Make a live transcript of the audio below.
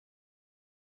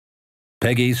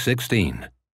Peggy 16.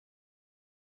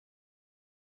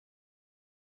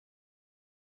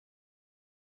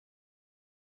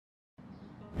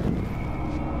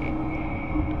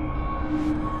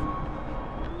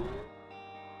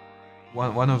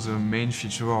 One of the main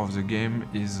features of the game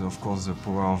is, of course, the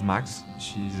power of Max.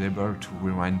 She is able to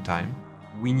rewind time.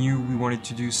 We knew we wanted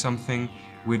to do something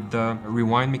with the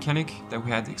rewind mechanic that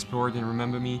we had explored in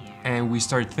Remember Me, and we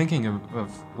started thinking of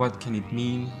what can it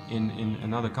mean in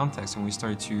another context, and we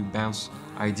started to bounce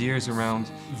ideas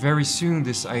around. Very soon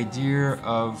this idea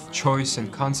of choice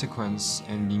and consequence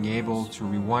and being able to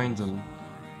rewind them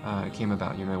came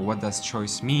about. You know, what does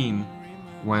choice mean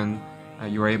when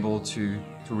you're able to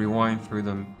rewind through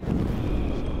them?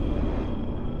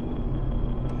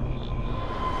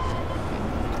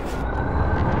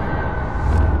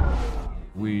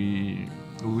 We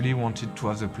really wanted to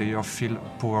have the player feel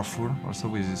powerful also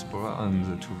with this power,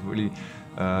 and to really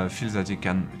feel that he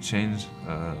can change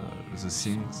the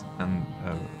things and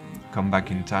come back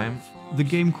in time. The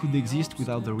game could exist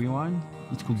without the rewind.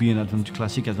 It could be an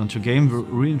classic adventure game,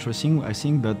 really interesting, I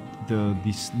think, but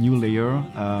this new layer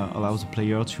allows the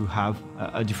player to have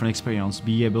a different experience,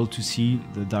 be able to see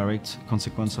the direct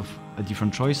consequence of a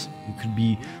different choice. You could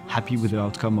be happy with the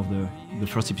outcome of the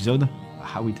first episode,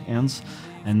 how it ends,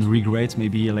 and regret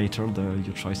maybe later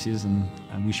your choices and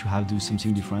wish you have do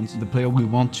something different. The player will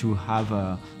want to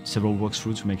have several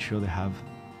walkthroughs to make sure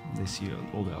they see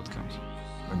all the outcomes.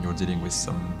 When you're dealing with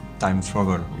some time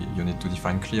travel, you need to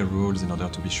define clear rules in order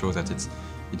to be sure that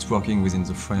it's working within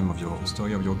the frame of your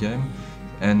story of your game.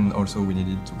 And also we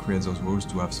needed to create those rules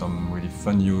to have some really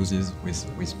fun uses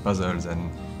with puzzles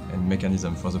and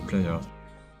mechanisms for the player.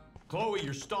 Chloe,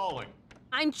 you're stalling.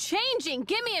 I'm changing!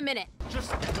 Give me a minute!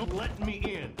 Just don't let me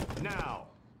in, now.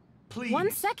 Please. 1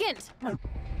 second!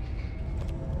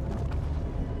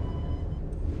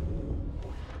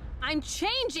 I'm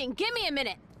changing! Give me a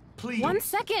minute! Please. 1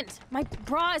 second! My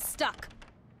bra is stuck.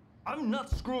 I'm not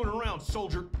screwing around,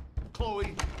 soldier.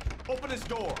 Chloe, open this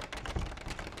door.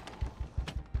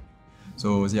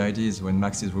 So the idea is when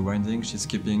Max is rewinding, she's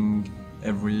keeping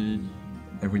every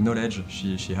knowledge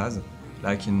she has.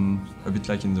 A bit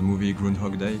like in the movie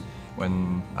Groundhog Day,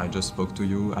 when I just spoke to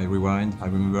you, I rewind, I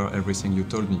remember everything you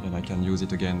told me, and I can use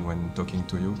it again when talking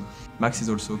to you. Max is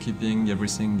also keeping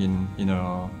everything in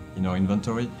her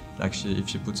inventory. Like if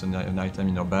she puts an item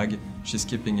in her bag, she's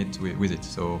keeping it with it.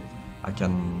 So I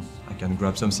can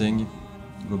grab something,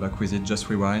 go back with it, just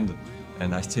rewind,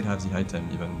 and I still have the item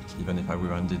even if I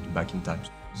rewind it back in time.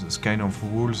 Those kind of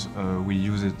rules, we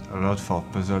use it a lot for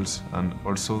puzzles and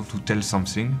also to tell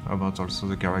something about also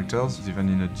the characters. Even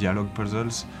in a dialogue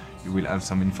puzzles, you will have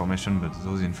some information, but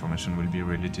those information will be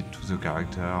related to the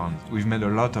character. And we've made a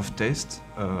lot of tests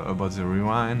about the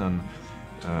rewind and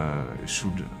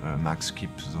should Max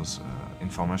keep those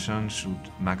information, should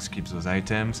Max keep those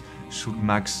items, should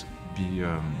Max be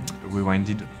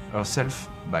rewinded herself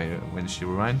when she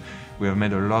rewind. We have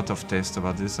made a lot of tests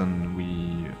about this, and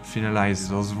we finalized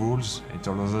those rules. It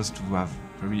allows us to have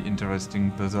very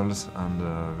interesting puzzles and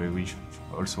very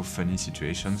also funny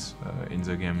situations in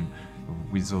the game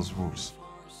with those rules.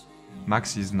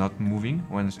 Max is not moving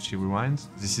when she rewinds.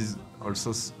 This is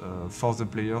also for the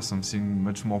player something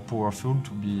much more powerful,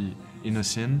 to be in a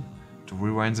scene, to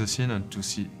rewind the scene and to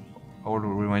see all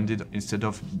rewinded instead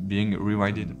of being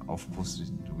rewinded. Of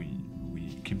course, we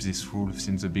keep this rule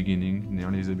since the beginning,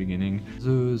 nearly the beginning.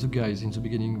 The guys in the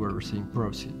beginning were saying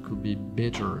perhaps it could be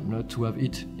better not to have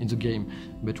it in the game,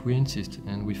 but we insist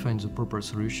and we find the proper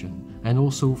solution. And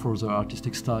also for the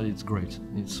artistic style, it's great.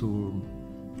 It's so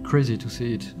crazy to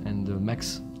see it, and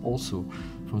Max also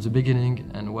from the beginning,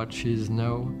 and what she is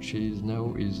now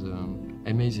is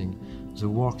amazing. The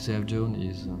work they have done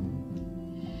is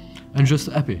I'm just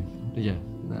happy. Yeah,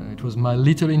 it was my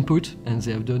little input and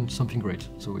they have done something great,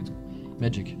 so it's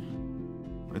magic.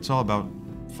 It's all about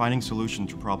finding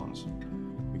solutions to problems,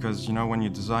 because you know, when you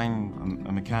design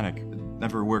a mechanic, it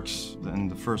never works in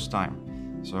the first time.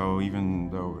 So even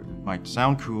though it might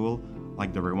sound cool,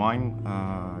 like the rewind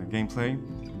gameplay,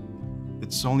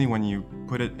 it's only when you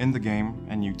put it in the game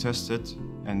and you test it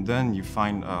and then you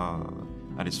find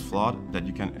that it's flawed, that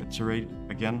you can iterate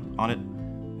again on it,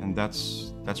 and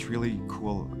that's really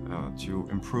cool to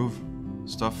improve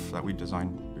stuff that we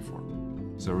designed before.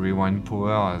 The rewind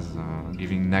power is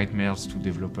giving nightmares to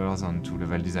developers and to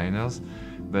level designers,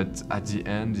 but at the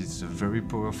end it's a very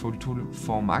powerful tool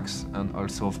for Max and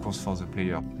also of course for the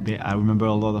player. I remember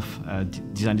a lot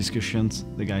of design discussions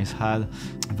the guys had,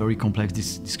 very complex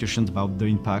discussions about the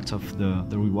impact of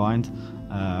the rewind,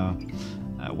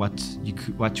 what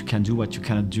you can do, what you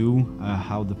cannot do,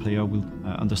 how the player will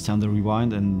understand the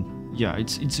rewind, and yeah,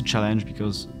 it's a challenge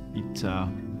because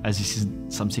as this is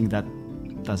something that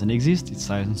doesn't exist, it's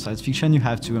science fiction. You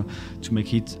have to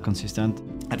make it consistent.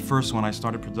 At first, when I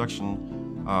started production,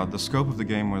 the scope of the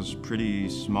game was pretty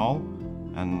small,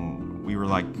 and we were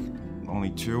like only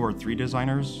 2 or 3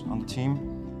 designers on the team.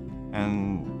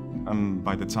 And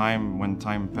by the time, when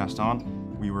time passed on,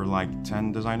 we were like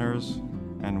 10 designers,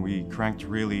 and we cranked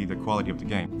really the quality of the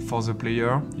game. For the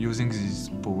player, using this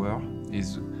power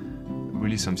is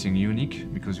really something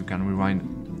unique because you can rewind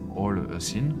all a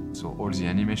scene, so all the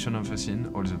animation of a scene,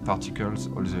 all the particles,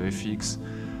 all the effects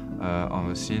of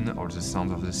a scene, all the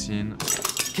sound of the scene.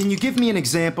 Can you give me an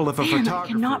example of a photographer I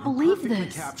cannot who believe perfectly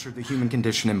this. captured the human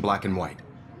condition in black and white?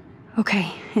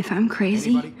 Okay, if I'm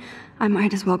crazy, Anybody? I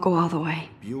might as well go all the way.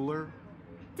 Bueller?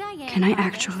 Can I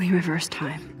actually reverse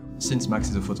time? Since Max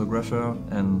is a photographer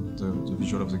and the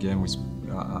visual of the game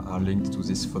are linked to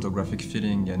this photographic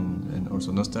feeling and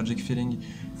also nostalgic feeling,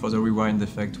 for the rewind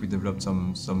effect we developed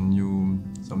some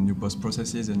new post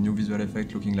processes and new visual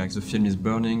effect, looking like the film is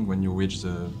burning when you reach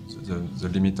the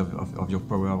limit of your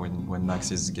power, when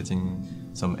Max is getting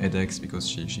some headaches because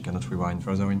she cannot rewind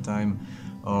further in time,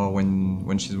 or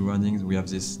when she's rewinding we have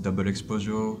this double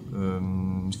exposure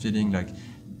feeling, like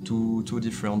two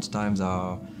different times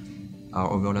are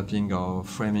overlapping or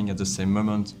framing at the same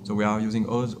moment. So we are using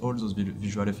all those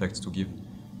visual effects to give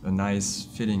a nice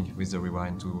feeling with the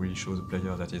rewind, to really show the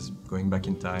player that is going back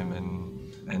in time,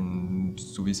 and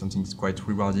to be something quite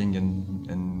rewarding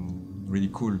and really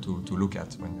cool to look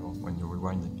at when you're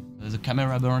rewinding. The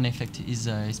camera burn effect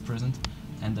is present,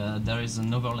 and there is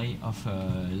an overlay of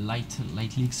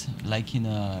light leaks, like in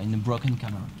a broken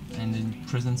camera, and it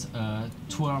presents a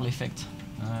twirl effect.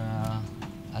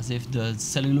 As if the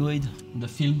celluloid, the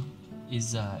film,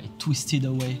 is twisted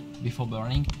away before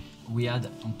burning. We add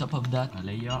on top of that a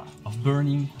layer of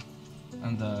burning,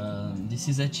 and this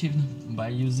is achieved by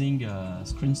using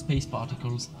screen space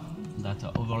particles that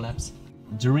overlaps.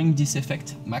 During this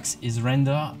effect, Max is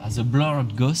rendered as a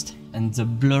blurred ghost, and the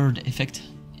blurred effect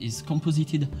is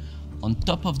composited on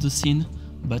top of the scene,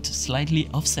 but slightly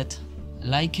offset,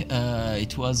 like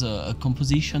it was a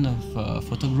composition of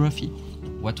photography.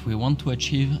 What we want to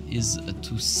achieve is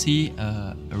to see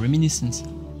a reminiscence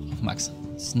of Max.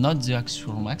 It's not the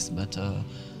actual Max, but to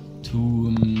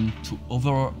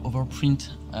overprint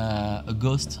a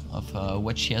ghost of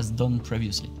what she has done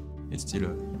previously. It's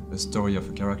still a story of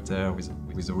a character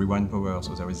with a rewind power,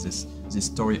 so there is this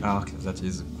story arc that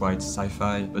is quite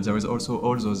sci-fi, but there is also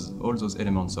all those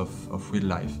elements of real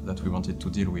life that we wanted to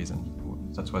deal with,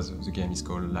 and that's why the game is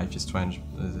called Life is Strange.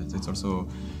 It's also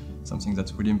something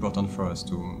that's really important for us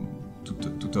to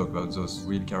talk about those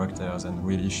real characters and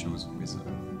real issues with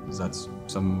that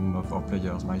some of our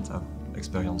players might have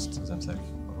experienced themselves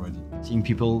already. Seeing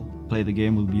people play the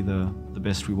game will be the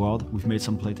best reward. We've made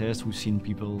some playtests, we've seen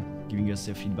people giving us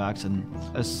their feedbacks, and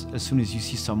as soon as you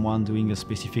see someone doing a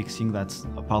specific thing that's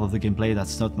a part of the gameplay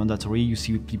that's not mandatory, you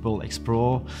see people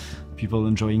explore, people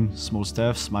enjoying small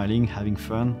stuff, smiling, having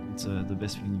fun. It's the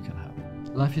best feeling you can have.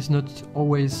 Life is not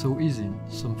always so easy.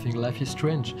 Life is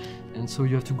strange, and so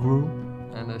you have to grow.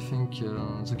 And I think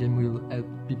the game will help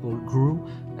people grow,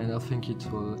 and I think it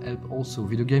will help also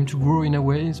video game to grow in a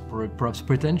way. It's perhaps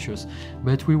pretentious,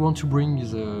 but we want to bring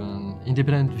the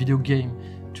independent video game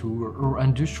to our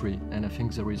industry, and I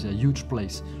think there is a huge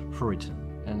place for it,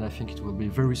 and I think it will be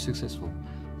very successful.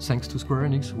 Thanks to Square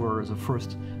Enix, who were the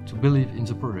first to believe in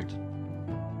the project.